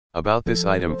About this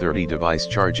item 30 device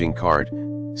charging card,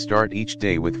 start each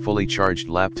day with fully charged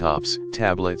laptops,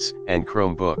 tablets, and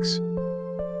Chromebooks.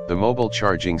 The mobile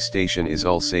charging station is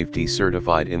all safety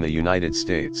certified in the United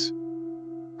States.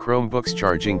 Chromebooks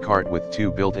charging cart with two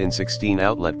built-in 16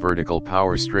 outlet vertical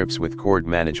power strips with cord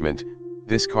management.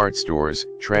 This cart stores,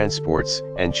 transports,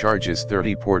 and charges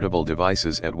 30 portable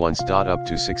devices at once. Up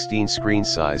to 16 screen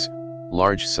size,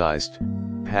 large-sized,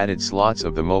 padded slots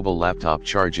of the mobile laptop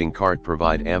charging cart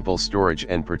provide ample storage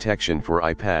and protection for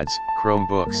iPads,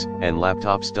 Chromebooks, and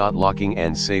laptops. Locking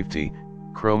and safety,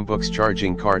 Chromebooks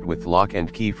charging cart with lock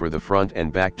and key for the front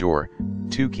and back door,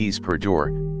 2 keys per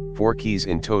door, 4 keys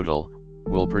in total,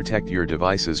 will protect your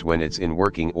devices when it's in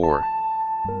working or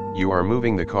you are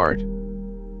moving the cart.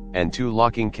 And 2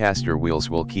 locking caster wheels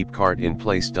will keep cart in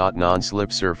place.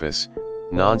 Non-slip surface,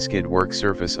 non-skid work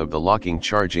surface of the locking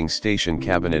charging station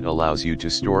cabinet allows you to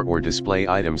store or display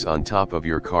items on top of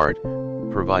your cart,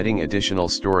 providing additional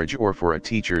storage or for a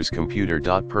teacher's computer.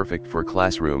 Perfect for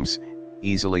classrooms.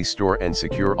 Easily store and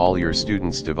secure all your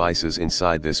students' devices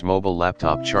inside this mobile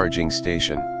laptop charging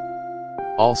station.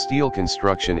 All steel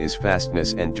construction is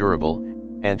fastness and durable.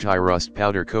 Anti-rust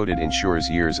powder coated ensures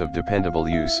years of dependable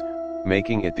use,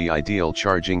 making it the ideal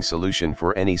charging solution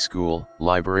for any school,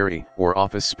 library, or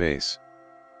office space.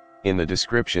 In the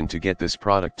description to get this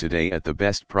product today at the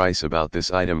best price. About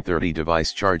this item 30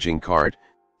 device charging cart,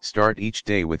 start each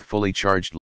day with fully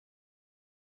charged